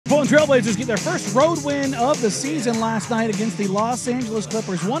Portland Trailblazers get their first road win of the season last night against the Los Angeles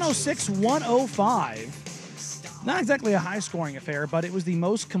Clippers, 106-105. Not exactly a high-scoring affair, but it was the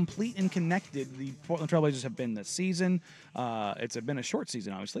most complete and connected the Portland Trailblazers have been this season. It's been a short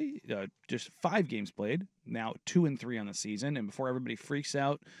season, obviously. Just 5 games played, now 2-3 on the season. And before everybody freaks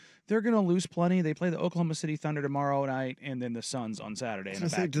out, they're going to lose plenty. They play the Oklahoma City Thunder tomorrow night and then the Suns on Saturday.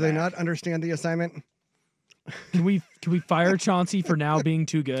 Do they not understand the assignment? Can we fire Chauncey for now being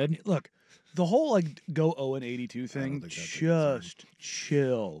too good? Look, the whole go 0-82 thing, just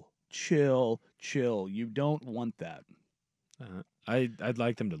chill. You don't want that. I'd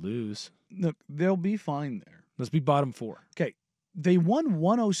like them to lose. Look, they'll be fine there. Let's be bottom 4. Okay, they won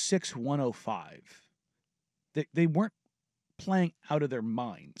 106-105. They weren't playing out of their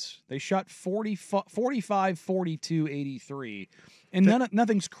minds. They shot 45, 42, 83, and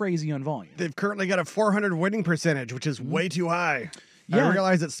nothing's crazy on volume. They've currently got a 400 winning percentage, which is way too high. Yeah. I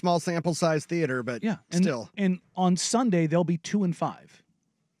realize it's small sample size theater, but still. And on Sunday, they'll be 2-5.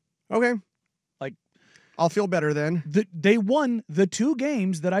 Okay. Like, I'll feel better then. They won the 2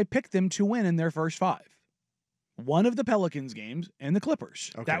 games that I picked them to win in their first 5. One of the Pelicans games and the Clippers.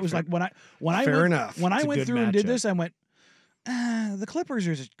 Okay, that was fair. like when I went through and did this, I went, the Clippers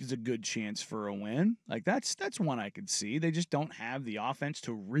is a good chance for a win. Like that's one I could see. They just don't have the offense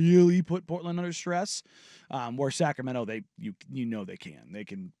to really put Portland under stress. Where Sacramento, they can. They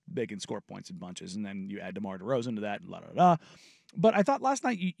can score points in bunches, and then you add DeMar DeRozan to that. But I thought last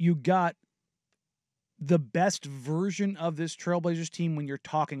night you got the best version of this Trailblazers team when you're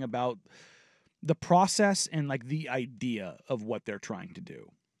talking about the process and like the idea of what they're trying to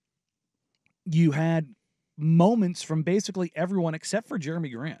do. You had moments from basically everyone except for Jeremy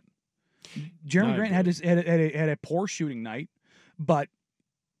Grant. Jeremy Grant had a poor shooting night, but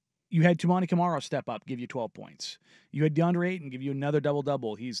you had Toumani Camara step up, give you 12 points. You had DeAndre Ayton give you another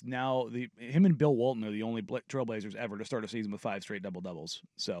double-double. He's now him and Bill Walton are the only Trailblazers ever to start a season with 5 straight double-doubles.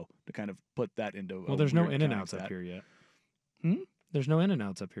 So to kind of put that into there's no in and outs up here yet. There's no in and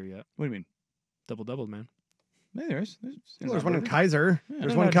outs up here yet. What do you mean? Double, man. Maybe there's one in Kaiser. Yeah,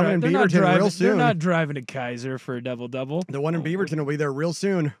 there's one coming in Beaverton real soon. They're not driving to Kaiser for a double-double. The one in Beaverton will be there real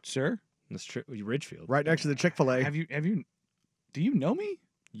soon. Sir? That's true. Ridgefield. Right next to the Chick-fil-A. Have you do you know me?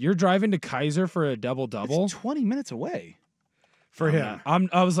 You're driving to Kaiser for a double-double? It's 20 minutes away. For him.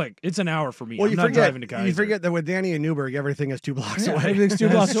 I was like, it's an hour for me. Well, I'm not driving to Kaiser. You forget that with Danny and Newberg, everything is 2 blocks away. Everything's 2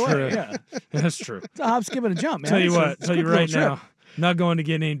 blocks away. True. Yeah. That's true. It's a hop, skip, and a jump, man. Tell you It's a good right little now. trip. Not going to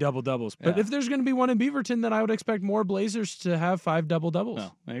get any double-doubles. But Yeah. if there's going to be one in Beaverton, then I would expect more Blazers to have 5 double-doubles.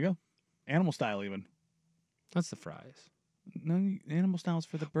 Oh, there you go. Animal style even. That's the fries. No, animal style is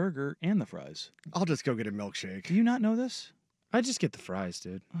for the burger and the fries. I'll just go get a milkshake. Do you not know this? I just get the fries,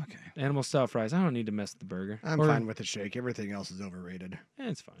 dude. Okay. Animal-style fries. I don't need to mess with the burger. I'm fine with the shake. Everything else is overrated.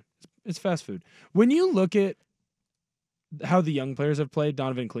 It's fine. It's fast food. When you look at how the young players have played,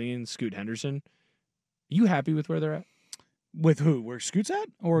 Donovan Clean, Scoot Henderson, are you happy with where they're at? With who? Where Scoot's at?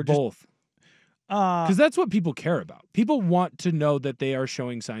 Or just, Both. Because that's what people care about. People want to know that they are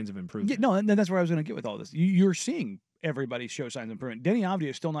showing signs of improvement. Yeah, no, and that's where I was going to get with all this. You're seeing everybody show signs of improvement. Denny Avdia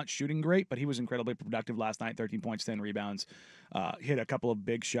is still not shooting great, but he was incredibly productive last night. 13 points, 10 rebounds. Hit a couple of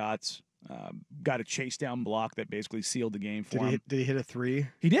big shots. Got a chase down block that basically sealed the game for him. Did he hit a 3?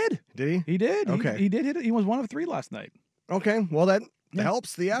 He did. Did he? He did. Okay. He did hit it. He was 1 of 3 last night. Okay. Well, that Yeah.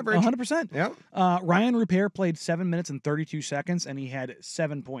 helps the average. 100%. Yeah. Ryan Rupert played 7 minutes and 32 seconds, and he had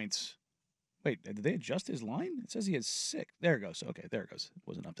 7 points. Wait, did they adjust his line? It says he has 6. There it goes. Okay, there it goes. It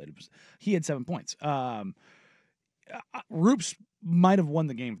wasn't updated. He had 7 points. Roops might have won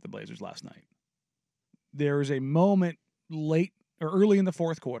the game for the Blazers last night. There was a moment late or early in the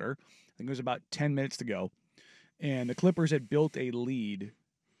fourth quarter. I think it was about 10 minutes to go, and the Clippers had built a lead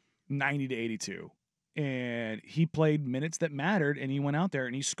 90-82. And he played minutes that mattered, and he went out there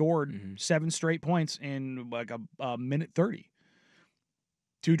and he scored 7 straight points in like a minute 30.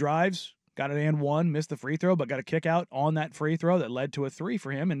 2 drives, got an and 1, missed the free throw, but got a kick out on that free throw that led to a 3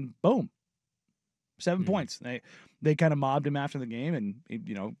 for him, and boom, 7 points. They kind of mobbed him after the game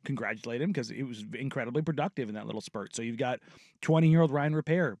and, congratulated him because he was incredibly productive in that little spurt. So you've got 20-year-old Ryan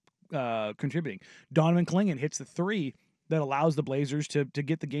Rupert contributing. Donovan Clingan hits the 3 that allows the Blazers to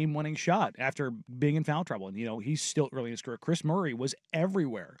get the game-winning shot after being in foul trouble. And, he's still early in his career. Chris Murray was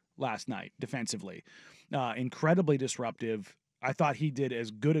everywhere last night defensively. Incredibly disruptive. I thought he did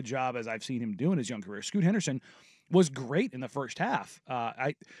as good a job as I've seen him do in his young career. Scoot Henderson was great in the first half.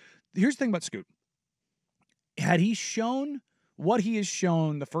 Here's the thing about Scoot. Had he shown what he has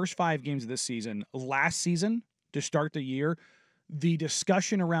shown the first 5 games of this season, last season, to start the year, the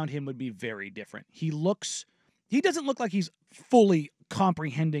discussion around him would be very different. He doesn't look like he's fully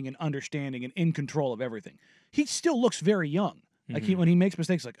comprehending and understanding and in control of everything. He still looks very young. Like when he makes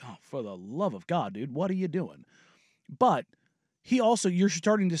mistakes, like, oh, for the love of God, dude, what are you doing? But he also, you're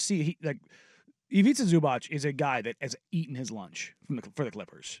starting to see, Ivica Zubac is a guy that has eaten his lunch for the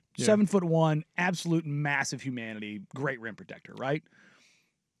Clippers. Yeah. 7'1", absolute massive humanity, great rim protector, right?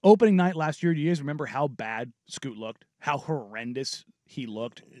 Opening night last year, do you guys remember how bad Scoot looked? How horrendous he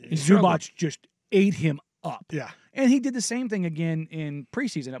looked? Zubac just ate him up. Yeah. And he did the same thing again in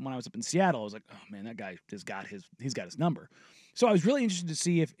preseason when I was up in Seattle. I was like, oh man, that guy he's got his number. So I was really interested to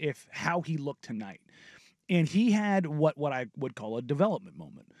see if how he looked tonight. And he had what I would call a development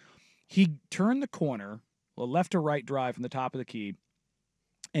moment. He turned the corner, a left to right drive from the top of the key,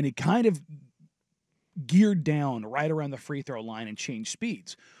 and he kind of geared down right around the free throw line and changed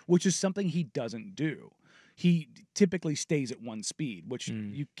speeds, which is something he doesn't do. He typically stays at one speed, which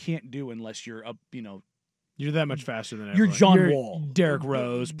you can't do unless you're up, You're that much faster than you're everyone. John Wall, Derrick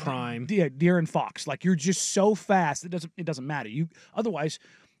Rose, prime. Yeah, De'Aaron Fox. Like you're just so fast it doesn't matter. Otherwise,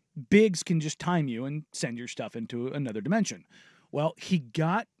 bigs can just time you and send your stuff into another dimension. Well, he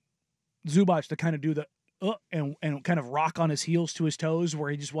got Zubac to kind of do the and kind of rock on his heels to his toes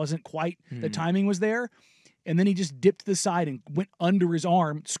where he just wasn't quite the timing was there, and then he just dipped to the side and went under his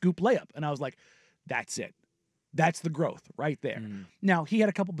arm, scoop layup, and I was like, that's it. That's the growth right there. Now, he had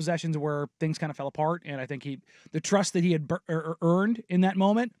a couple possessions where things kind of fell apart, and I think the trust that he had earned in that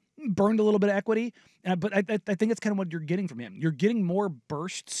moment burned a little bit of equity. But I think that's kind of what you're getting from him. You're getting more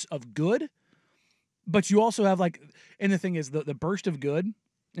bursts of good, but you also have and the thing is, the burst of good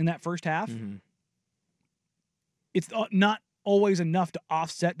in that first half, it's not always enough to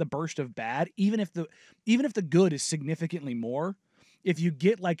offset the burst of bad, even if the good is significantly more. If you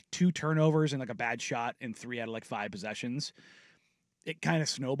get 2 turnovers and a bad shot in 3 out of 5 possessions, it kind of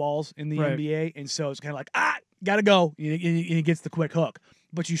snowballs in the NBA. And so it's kind of gotta go. And he gets the quick hook.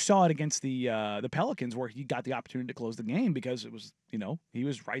 But you saw it against the Pelicans where he got the opportunity to close the game because it was, he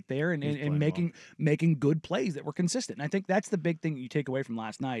was right there and making good plays that were consistent. And I think that's the big thing that you take away from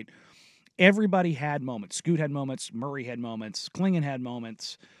last night. Everybody had moments. Scoot had moments. Murray had moments. Klingon had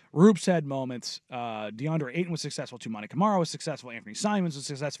moments. Roops had moments. DeAndre Ayton was successful. Toumani Camara was successful. Anthony Simons was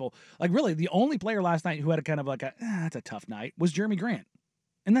successful. Really, the only player last night who had a kind of that's a tough night was Jeremy Grant.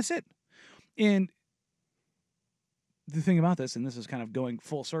 And that's it. And the thing about this, and this is kind of going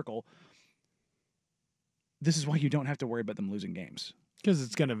full circle, this is why you don't have to worry about them losing games. Because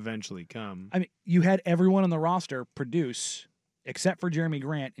it's going to eventually come. I mean, you had everyone on the roster produce except for Jeremy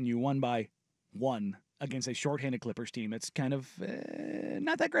Grant, and you won by 1 against a shorthanded Clippers team. It's kind of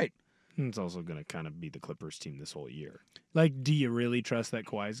not that great. It's also going to kind of be the Clippers team this whole year. Do you really trust that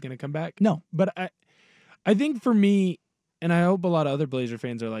Kawhi is going to come back? No. But I think for me, and I hope a lot of other Blazer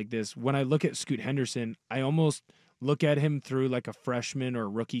fans are like this, when I look at Scoot Henderson, I almost look at him through a freshman or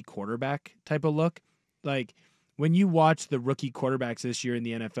rookie quarterback type of look. When you watch the rookie quarterbacks this year in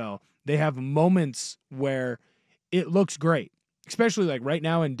the NFL, they have moments where it looks great. Especially right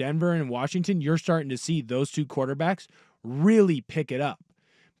now in Denver and Washington, you're starting to see those 2 quarterbacks really pick it up.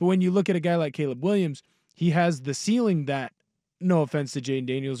 But when you look at a guy like Caleb Williams, he has the ceiling that, no offense to Jaden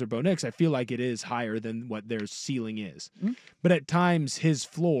Daniels or Bo Nix, I feel like it is higher than what their ceiling is. But at times, his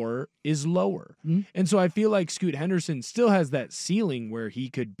floor is lower. And so I feel like Scoot Henderson still has that ceiling where he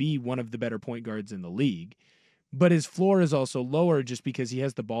could be one of the better point guards in the league. But his floor is also lower just because he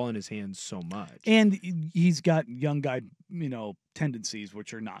has the ball in his hands so much. And he's got young guy, tendencies,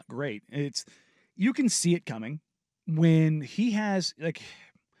 which are not great. You can see it coming when he has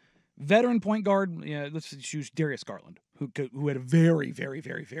veteran point guard. Let's choose Darius Garland, who had a very, very,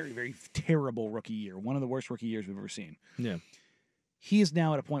 very, very, very terrible rookie year. One of the worst rookie years we've ever seen. Yeah. He is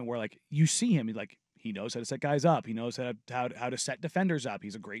now at a point where you see him, he knows how to set guys up. He knows how to set defenders up.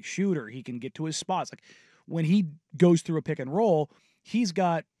 He's a great shooter. He can get to his spots. When he goes through a pick and roll, he's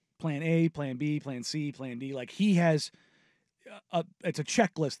got plan A, plan B, plan C, plan D. He has it's a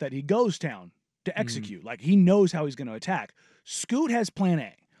checklist that he goes down to execute. He knows how he's going to attack. Scoot has plan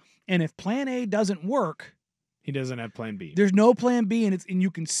A. And if plan A doesn't work, he doesn't have plan B. There's no plan B, and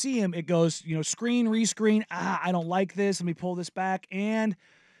you can see him. It goes, screen, rescreen. I don't like this. Let me pull this back. And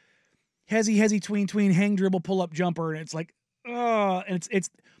hezzy, tween, hang, dribble, pull up, jumper. And it's and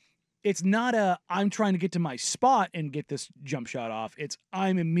it's not I'm trying to get to my spot and get this jump shot off. It's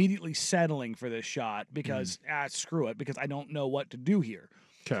I'm immediately settling for this shot because screw it, because I don't know what to do here.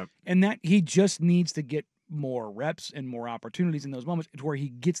 Okay. And that he just needs to get more reps and more opportunities in those moments to where he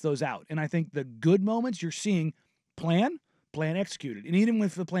gets those out. And I think the good moments you're seeing plan executed. And even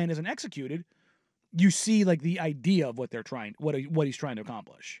if the plan isn't executed, you see the idea of what they're trying, what he's trying to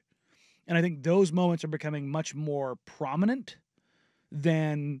accomplish. And I think those moments are becoming much more prominent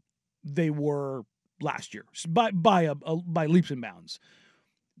than they were last year by leaps and bounds.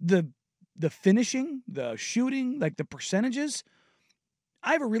 The finishing, the shooting, like the percentages,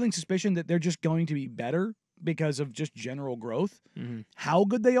 I have a reeling suspicion that they're just going to be better because of just general growth. Mm-hmm. How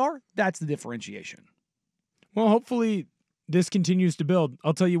good they are, that's the differentiation. Well, hopefully this continues to build.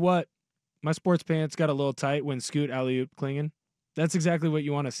 I'll tell you what, my sports pants got a little tight when Scoot alley-oop Klingon. That's exactly what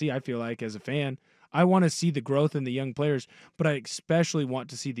you want to see, I feel like, as a fan. I want to see the growth in the young players, but I especially want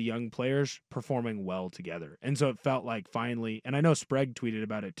to see the young players performing well together. And so it felt like finally, and I know Sprague tweeted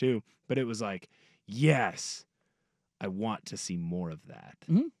about it too, but it was like, yes, I want to see more of that.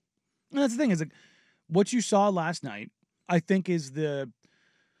 Mm-hmm. And that's the thing, is like, what you saw last night, I think, is the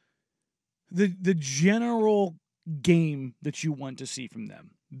general game that you want to see from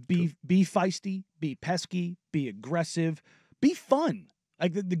them. Be feisty, be pesky, be aggressive, be fun.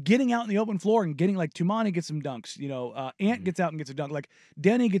 Like the getting out in the open floor and getting, like, Tumani gets some dunks, Ant gets out and gets a dunk, like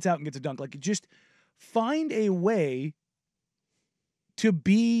Denny gets out and gets a dunk. Like, just find a way to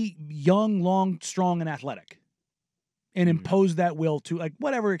be young, long, strong, and athletic, and impose that will to, like,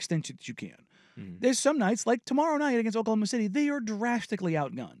 whatever extent that you can. Mm-hmm. There's some nights, like tomorrow night against Oklahoma City, they are drastically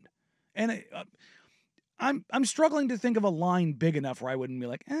outgunned, and I'm struggling to think of a line big enough where I wouldn't be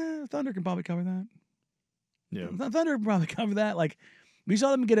like, Thunder can probably cover that. Yeah, Thunder can probably cover that. Like, we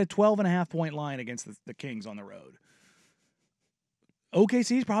saw them get a 12.5-point line against the Kings on the road.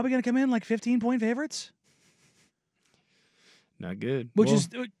 OKC's probably going to come in like 15-point favorites. not good. Which is,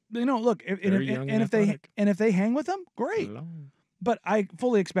 look, if they hang with them, great. Long. But I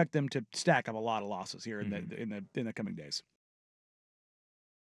fully expect them to stack up a lot of losses here in the coming days.